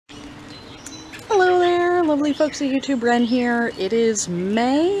lovely folks of YouTube. Ren here. It is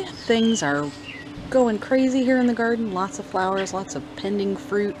May. Things are going crazy here in the garden. Lots of flowers, lots of pending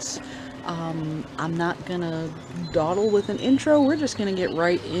fruits. I'm not gonna dawdle with an intro. We're just gonna get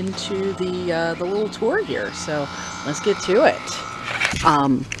right into the little tour here. So let's get to it.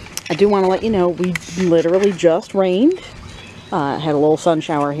 I do want to let you know we literally just rained. Had a little sun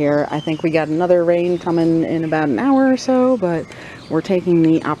shower here. I think we got another rain coming in about an hour or so, but we're taking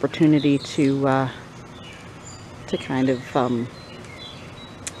the opportunity to kind of,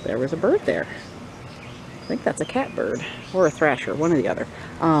 there was a bird there. I think that's a catbird or a thrasher, one or the other.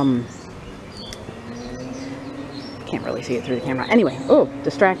 Can't really see it through the camera. Anyway, oh,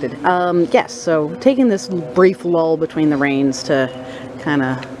 distracted. Yes, so taking this brief lull between the rains to kind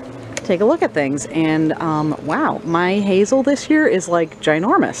of take a look at things, and wow, my hazel this year is like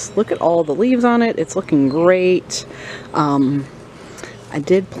ginormous. Look at all the leaves on it. It's looking great. I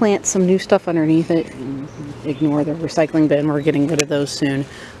did plant some new stuff underneath it. Ignore the recycling bin, we're getting rid of those soon.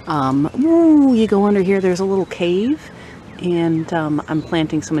 Ooh, you go under here, there's a little cave, and I'm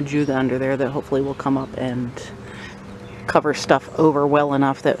planting some ajuga under there that hopefully will come up and cover stuff over well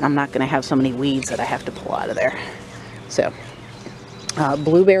enough that I'm not going to have so many weeds that I have to pull out of there. So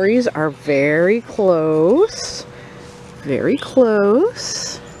blueberries are very close. Very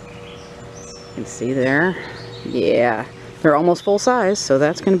close. You can see there. Yeah. They're almost full size, so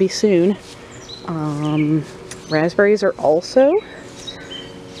that's going to be soon. Raspberries are also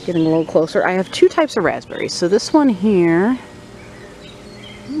getting a little closer. I have two types of raspberries. So this one here,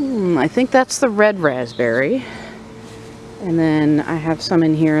 I think that's the red raspberry. And then I have some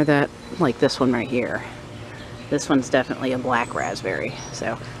in here that, like this one right here. This one's definitely a black raspberry.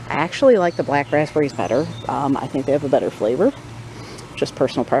 So I actually like the black raspberries better. I think they have a better flavor. Just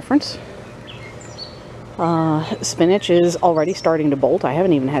personal preference. Spinach is already starting to bolt. I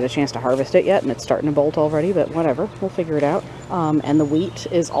haven't even had a chance to harvest it yet, and it's starting to bolt already, but whatever, we'll figure it out. And the wheat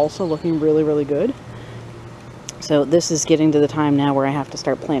is also looking really, really good. So this is getting to the time now where I have to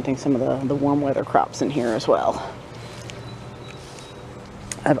start planting some of the warm weather crops in here as well.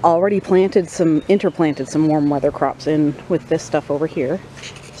 I've already interplanted some warm weather crops in with this stuff over here.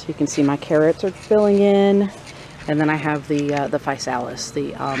 So you can see my carrots are filling in, and then I have the physalis,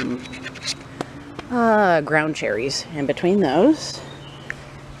 the ground cherries in between those.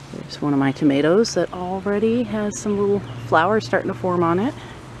 There's one of my tomatoes that already has some little flowers starting to form on it.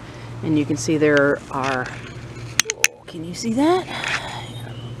 And you can see there are, oh, can you see that?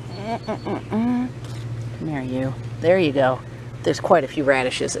 Come here, you. There you go. There's quite a few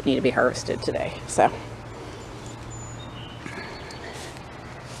radishes that need to be harvested today. So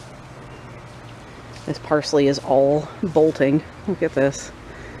this parsley is all bolting. Look at this.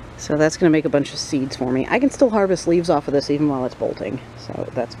 So that's going to make a bunch of seeds for me. I can still harvest leaves off of this even while it's bolting, so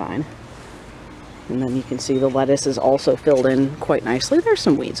that's fine. And then you can see the lettuce is also filled in quite nicely. There's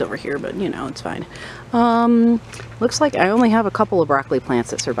some weeds over here, but you know, it's fine. Looks like I only have a couple of broccoli plants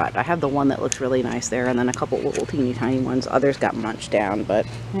that survived. I have the one that looks really nice there, and then a couple little teeny tiny ones. Others got munched down, but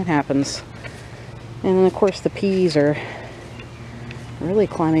it happens. And then of course the peas are really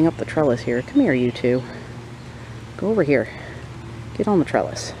climbing up the trellis here. Come here, you two. Go over here. Get on the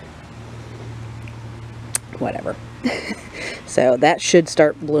trellis. Whatever. So that should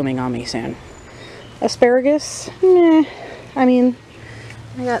start blooming on me soon. Asparagus, meh. I mean,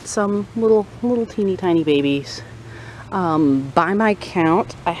 I got some little teeny tiny babies. By my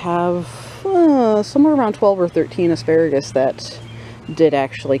count, I have somewhere around 12 or 13 asparagus that did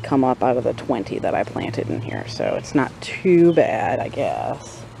actually come up out of the 20 that I planted in here. So it's not too bad, I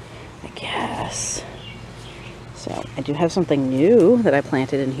guess. So I do have something new that I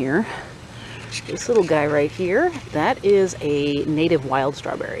planted in here. This little guy right here, that is a native wild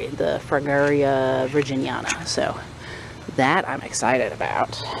strawberry, the Fragaria virginiana. So that I'm excited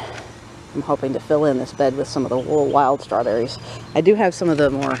about. I'm hoping to fill in this bed with some of the little wild strawberries. I do have some of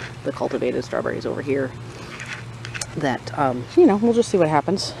the cultivated strawberries over here that, you know, we'll just see what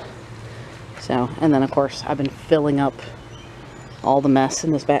happens. So, and then of course I've been filling up all the mess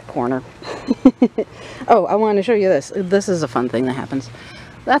in this back corner. Oh, I wanted to show you this. This is a fun thing that happens.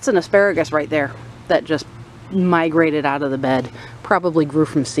 That's an asparagus right there that just migrated out of the bed. Probably grew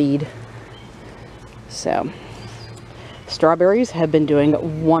from seed. So, strawberries have been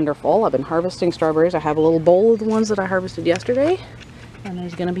doing wonderful. I've been harvesting strawberries. I have a little bowl of the ones that I harvested yesterday. And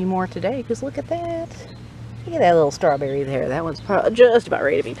there's going to be more today, because look at that. Look at that little strawberry there. That one's just about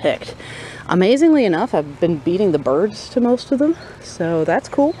ready to be picked. Amazingly enough, I've been beating the birds to most of them. So that's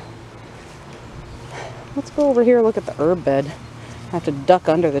cool. Let's go over here, look at the herb bed. I have to duck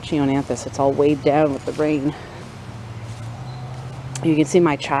under the Cheonanthus. It's all weighed down with the rain. You can see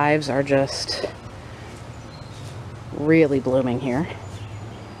my chives are just really blooming here.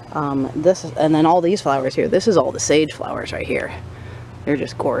 And then all these flowers here, this is all the sage flowers right here. They're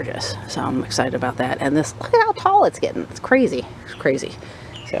just gorgeous. So I'm excited about that. And this, look at how tall it's getting. It's crazy. It's crazy.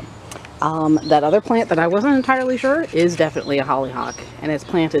 So that other plant that I wasn't entirely sure is definitely a hollyhock. And it's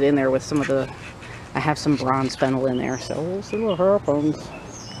planted in there with some of the, I have some bronze fennel in there. So we'll see what happens.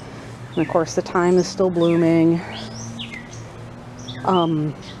 And of course the thyme is still blooming.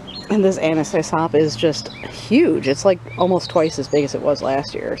 And this anise hop is just huge. It's like almost twice as big as it was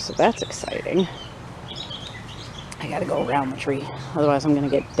last year. So that's exciting. I gotta go around the tree, otherwise I'm gonna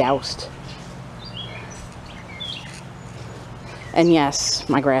get doused. And yes,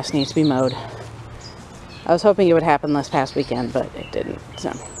 my grass needs to be mowed. I was hoping it would happen this past weekend, but it didn't.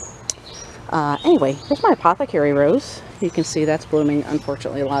 So anyway, here's my apothecary rose. You can see that's blooming.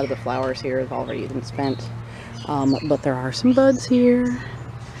 Unfortunately, a lot of the flowers here have already been spent, but there are some buds here.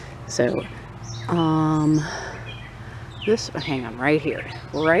 So this, hang on, right here,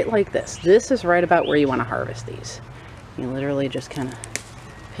 right like this. This is right about where you want to harvest these. You literally just kind of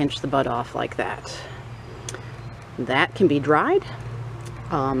pinch the bud off like that. That can be dried,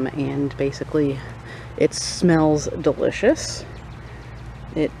 and basically it smells delicious.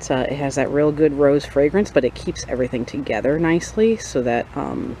 It has that real good rose fragrance, but it keeps everything together nicely so that,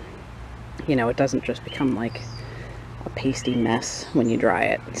 you know, it doesn't just become like a pasty mess when you dry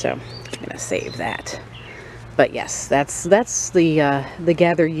it. So I'm gonna save that. But yes, that's the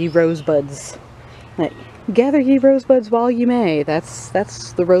gather ye rosebuds. Gather ye rosebuds while you may. That's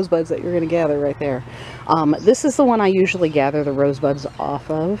the rosebuds that you're gonna gather right there. This is the one I usually gather the rosebuds off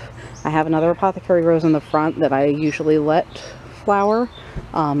of. I have another apothecary rose in the front that I usually let flower,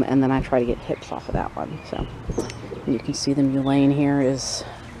 and then I try to get hips off of that one. So you can see the mullein here is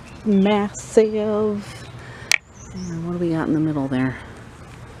massive. And what do we got in the middle there?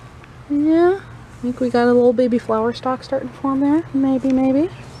 Yeah, I think we got a little baby flower stalk starting to form there. Maybe.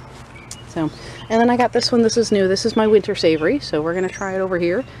 So, and then I got this one. This is new. This is my winter savory. So we're going to try it over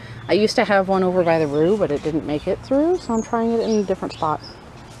here. I used to have one over by the rue, but it didn't make it through. So I'm trying it in a different spot.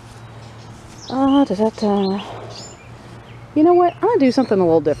 You know what? I'm going to do something a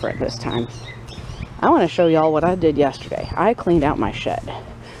little different this time. I want to show y'all what I did yesterday. I cleaned out my shed.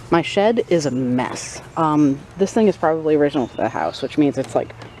 My shed is a mess. This thing is probably original to the house, which means it's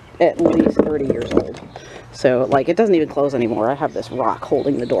like at least 30 years old. So like it doesn't even close anymore. I have this rock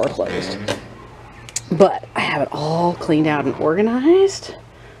holding the door closed. But I have it all cleaned out and organized.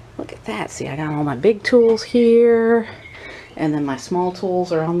 Look at that. See, I got all my big tools here. And then my small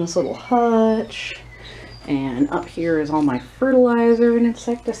tools are on this little hutch. And up here is all my fertilizer and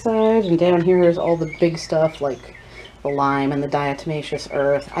insecticide. And down here is all the big stuff like the lime and the diatomaceous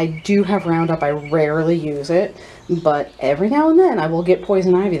earth. I do have Roundup. I rarely use it, but every now and then I will get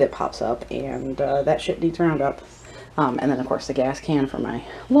poison ivy that pops up, and that shit needs Roundup. And then of course the gas can for my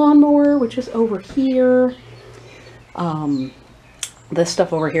lawnmower, which is over here. This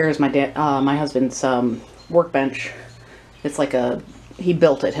stuff over here is my husband's workbench. It's like he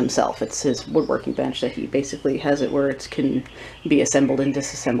built it himself. It's his woodworking bench that he basically has it where it can be assembled and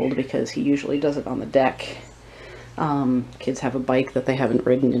disassembled because he usually does it on the deck. Kids have a bike that they haven't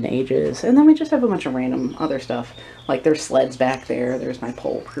ridden in ages, and then we just have a bunch of random other stuff. Like there's sleds back there, there's my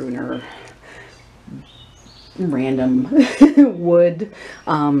pole pruner, random wood.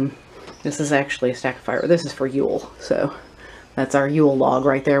 This is actually a stack of fire. This is for Yule, so that's our Yule log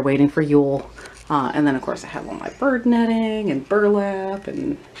right there waiting for Yule. And then of course I have all my bird netting and burlap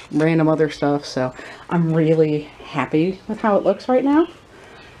and random other stuff, so I'm really happy with how it looks right now.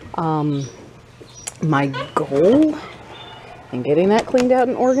 My goal in getting that cleaned out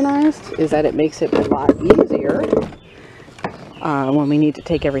and organized is that it makes it a lot easier when we need to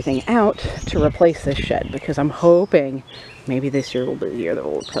take everything out to replace this shed, because I'm hoping maybe this year will be the year that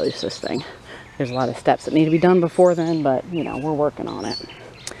we'll replace this thing. There's a lot of steps that need to be done before then, but you know, we're working on it.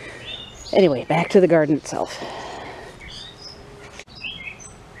 Anyway, back to the garden itself.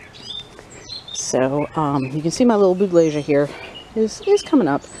 So you can see my little Buddleia here is coming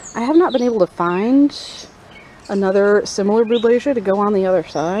up. I have not been able to find another similar Buddleia to go on the other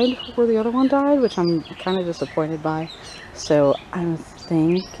side where the other one died, which I'm kind of disappointed by. So I'm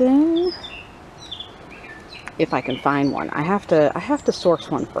thinking if I can find one, I have to source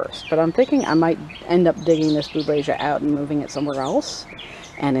one first. But I'm thinking I might end up digging this Buddleia out and moving it somewhere else,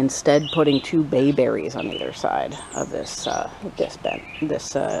 and instead putting 2 bayberries on either side of this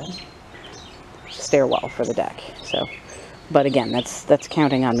stairwell for the deck. So. But again, that's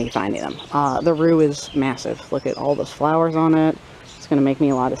counting on me finding them. The rue is massive. Look at all those flowers on it. It's going to make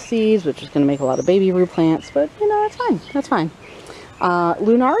me a lot of seeds, which is going to make a lot of baby rue plants. But, you know, that's fine. That's fine.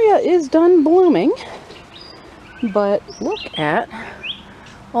 Lunaria is done blooming. but look at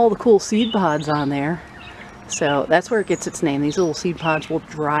all the cool seed pods on there. So that's where it gets its name. These little seed pods will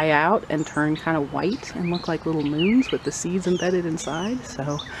dry out and turn kind of white and look like little moons with the seeds embedded inside.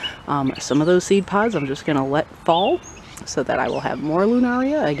 So some of those seed pods I'm just going to let fall so that I will have more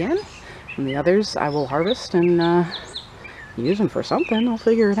Lunaria again. And the others I will harvest and use them for something. I'll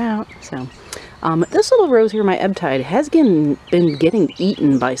figure it out. So this little rose here, my Ebbtide, has been getting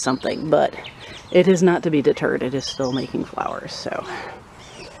eaten by something, but it is not to be deterred. It is still making flowers, so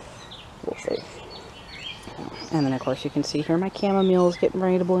we'll see. And then of course you can see here my chamomile is getting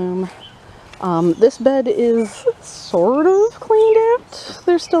ready to bloom. This bed is sort of cleaned out.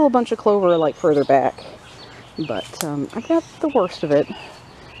 There's still a bunch of clover like further back, but I got the worst of it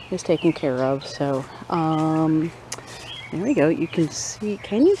is taken care of. So there we go. You can see,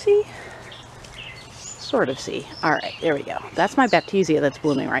 can you see? Sort of see. Alright, there we go. That's my Baptisia that's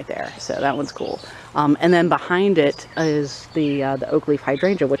blooming right there. So that one's cool. And then behind it is the oak leaf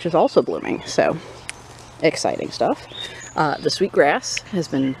hydrangea, which is also blooming. So exciting stuff. The sweetgrass has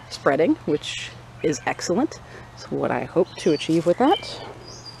been spreading, which is excellent. That's what I hope to achieve with that.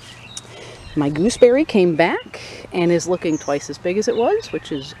 My gooseberry came back and is looking twice as big as it was,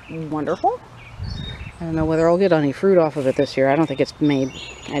 which is wonderful. I don't know whether I'll get any fruit off of it this year. I don't think it's made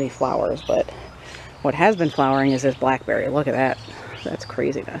any flowers, but what has been flowering is this blackberry. Look at that. That's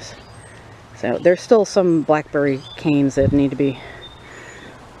craziness. So there's still some blackberry canes that need to be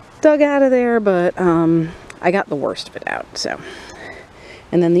dug out of there, but I got the worst of it out. So,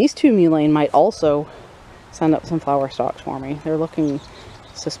 and then these two mullein might also send up some flower stalks for me. They're looking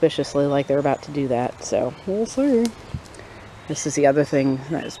suspiciously like they're about to do that, so we'll see. This is the other thing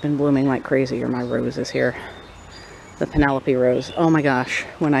that's been blooming like crazy are my roses here. The Penelope rose. Oh my gosh,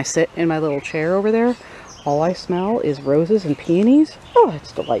 when I sit in my little chair over there, all I smell is roses and peonies. Oh,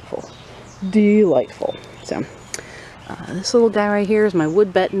 it's delightful. Delightful. So this little guy right here is my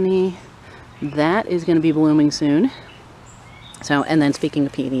wood betony. That is going to be blooming soon. So, and then speaking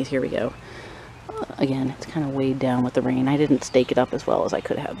of peonies, here we go. Again, it's kind of weighed down with the rain. I didn't stake it up as well as I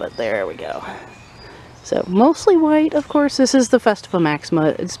could have, but there we go. So, mostly white, of course. This is the Festiva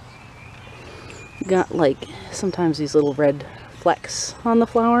Maxima. It's got, like, sometimes these little red flecks on the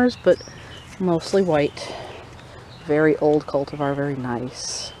flowers, but mostly white. Very old cultivar, very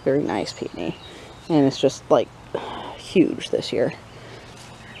nice peony. And it's just, like, huge this year.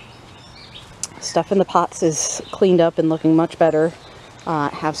 Stuff in the pots is cleaned up and looking much better.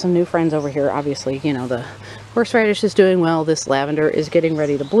 Have some new friends over here. Obviously, you know, the horseradish is doing well. This lavender is getting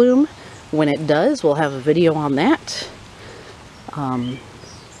ready to bloom. When it does, we'll have a video on that. Lemon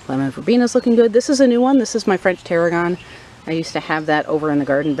verbena is looking good. This is a new one. This is my French tarragon. I used to have that over in the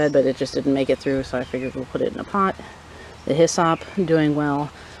garden bed, but it just didn't make it through, so I figured we'll put it in a pot. The hyssop doing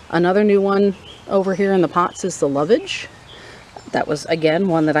well. Another new one over here in the pots is the lovage. That was, again,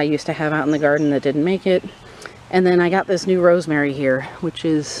 one that I used to have out in the garden that didn't make it. And then I got this new rosemary here, which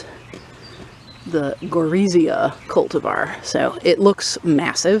is the Gorizia cultivar. So it looks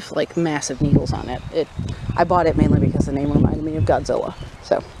massive, like massive needles on it. I bought it mainly because the name reminded me of Godzilla.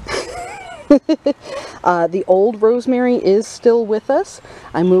 So the old rosemary is still with us.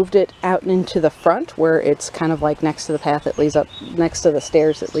 I moved it out into the front where it's kind of like next to the path that leads up, next to the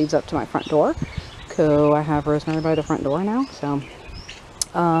stairs that leads up to my front door. So I have rosemary by the front door now. So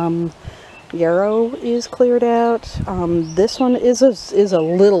yarrow is cleared out. This one is a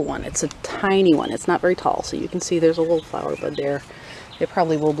little one. It's a tiny one. It's not very tall, so you can see there's a little flower bud there. It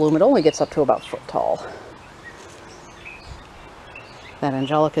probably will bloom. It only gets up to about a foot tall. That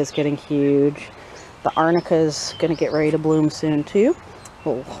Angelica is getting huge. The Arnica is going to get ready to bloom soon too.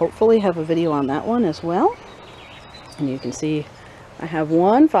 We'll hopefully have a video on that one as well. And you can see I have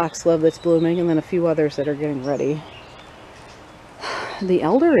one foxglove that's blooming and then a few others that are getting ready. The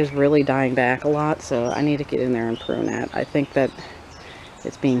elder is really dying back a lot, so I need to get in there and prune that. I think that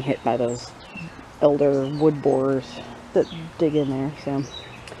it's being hit by those elder wood borers that dig in there. So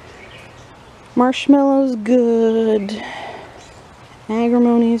marshmallow's good.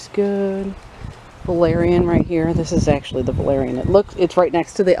 Agrimony's good. Valerian right here. This is actually the Valerian. It's right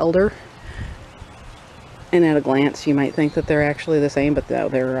next to the elder. And at a glance, you might think that they're actually the same, but no,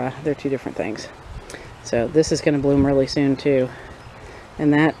 they're two different things. So this is going to bloom really soon too.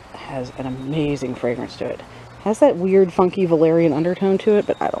 And that has an amazing fragrance to it. Has that weird, funky Valerian undertone to it,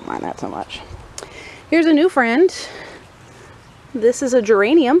 but I don't mind that so much. Here's a new friend. This is a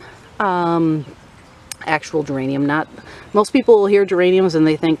geranium. Actual geranium, not... Most people will hear geraniums and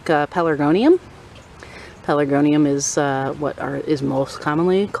they think pelargonium. Pelargonium is is most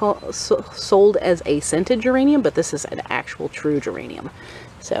commonly sold as a scented geranium, but this is an actual true geranium.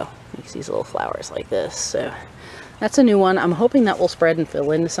 So makes these little flowers like this. So that's a new one. I'm hoping that will spread and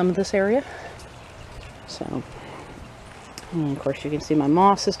fill into some of this area. So, and of course you can see my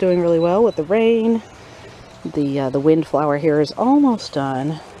moss is doing really well with the rain. The windflower here is almost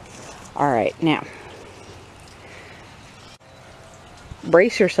done. All right, now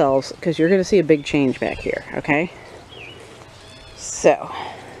brace yourselves because you're going to see a big change back here, okay? So,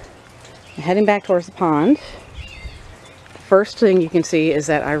 I'm heading back towards the pond. First thing you can see is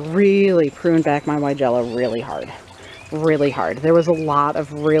that I really pruned back my Weigela really hard. Really hard. There was a lot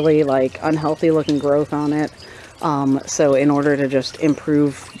of really like unhealthy looking growth on it. So in order to just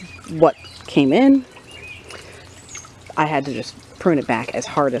improve what came in, I had to just prune it back as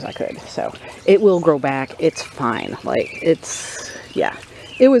hard as I could. So it will grow back. It's fine. Like it's, yeah,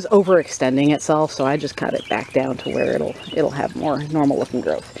 it was overextending itself. So I just cut it back down to where it'll have more normal looking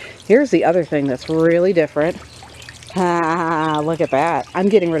growth. Here's the other thing that's really different. Ah, look at that. I'm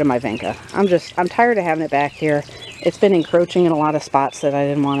getting rid of my Vinca. I'm tired of having it back here. It's been encroaching in a lot of spots that I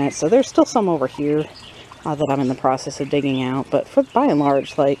didn't want it. So there's still some over here that I'm in the process of digging out. But by and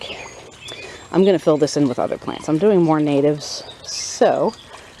large, like, I'm going to fill this in with other plants. I'm doing more natives. So,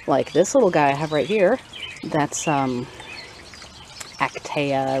 like this little guy I have right here, that's Actaea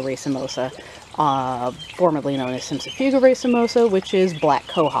racemosa, formerly known as Simpsifuga racemosa, which is black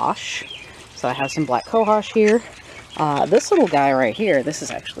cohosh. So I have some black cohosh here. This little guy right here, this is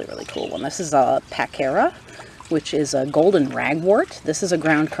actually a really cool one. This is a Pacera, which is a golden ragwort. This is a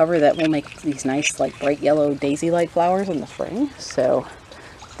ground cover that will make these nice, like, bright yellow daisy-like flowers in the spring. So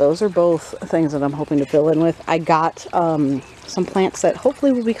those are both things that I'm hoping to fill in with. I got some plants that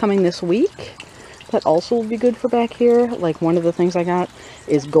hopefully will be coming this week that also will be good for back here. Like one of the things I got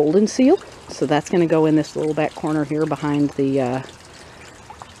is golden seal. So that's going to go in this little back corner here behind the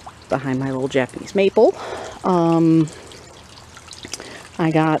behind my little Japanese maple. I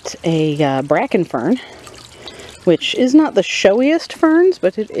got a bracken fern, which is not the showiest ferns,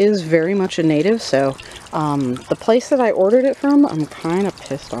 but it is very much a native. So the place that I ordered it from, I'm kind of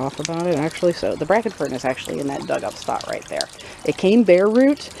pissed off about it actually. So the bracken fern is actually in that dug up spot right there. It came bare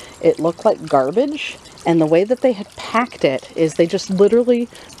root. It looked like garbage. And the way that they had packed it is they just literally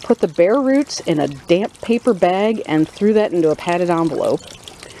put the bare roots in a damp paper bag and threw that into a padded envelope,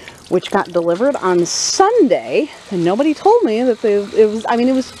 which got delivered on Sunday, and nobody told me that it was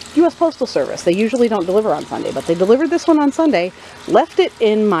U.S. Postal Service. They usually don't deliver on Sunday, but they delivered this one on Sunday, left it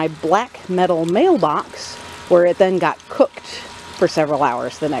in my black metal mailbox, where it then got cooked for several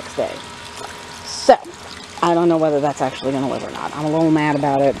hours the next day. So, I don't know whether that's actually going to live or not. I'm a little mad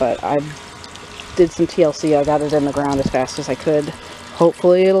about it, but I did some TLC. I got it in the ground as fast as I could.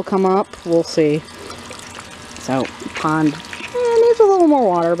 Hopefully it'll come up. We'll see. So, pond needs a little more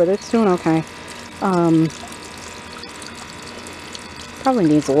water, but it's doing okay. Probably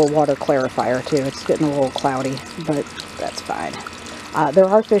needs a little water clarifier too. It's getting a little cloudy, but that's fine. There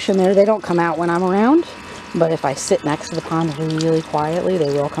are fish in there. They don't come out when I'm around, but if I sit next to the pond really quietly,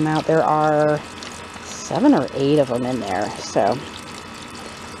 they will come out. There are 7 or 8 of them in there, so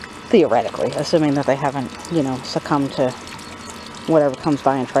theoretically, assuming that they haven't, you know, succumbed to whatever comes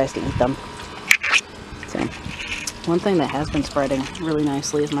by and tries to eat them. So, one thing that has been spreading really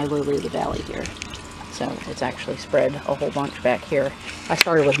nicely is my lily of the valley here. So it's actually spread a whole bunch back here. I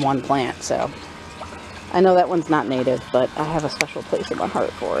started with one plant, so I know that one's not native, but I have a special place in my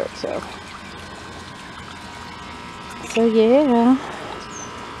heart for it. So yeah,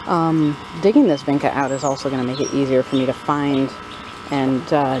 digging this Vinca out is also going to make it easier for me to find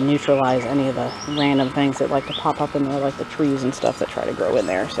and neutralize any of the random things that like to pop up in there, like the trees and stuff that try to grow in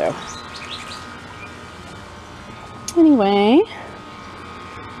there. So anyway,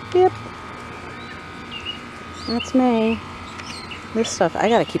 yep, that's May. This stuff, I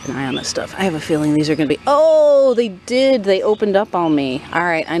gotta keep an eye on this stuff. I have a feeling these are gonna be, oh, they did, they opened up on me. All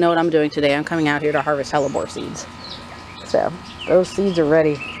right, I know what I'm doing today. I'm coming out here to harvest hellebore seeds. So, those seeds are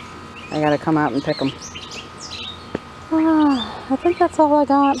ready. I gotta come out and pick them. I think that's all I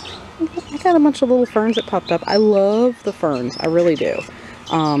got. I got a bunch of little ferns that popped up. I love the ferns, I really do.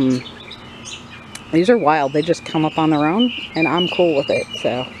 These are wild. They just come up on their own, and I'm cool with it.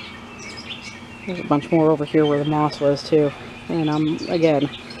 So there's a bunch more over here where the moss was too. And I'm, again,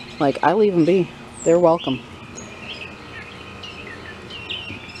 like, I leave them be. They're welcome.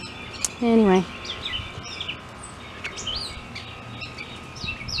 Anyway.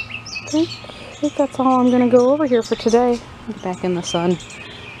 I think that's all I'm going to go over here for today. Back in the sun.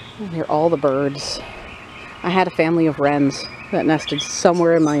 I hear all the birds. I had a family of wrens that nested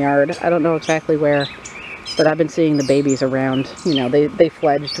somewhere in my yard. I don't know exactly where, but I've been seeing the babies around. You know, they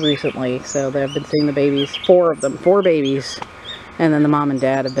fledged recently, so I've been seeing the babies, 4 of them, 4 babies And then the mom and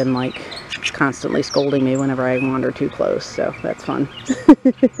dad have been like constantly scolding me whenever I wander too close, so that's fun.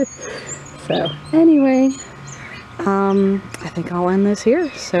 So anyway, I think I'll end this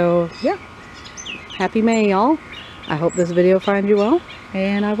here. So yeah, happy May, y'all. I hope this video finds you well,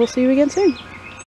 and I will see you again soon.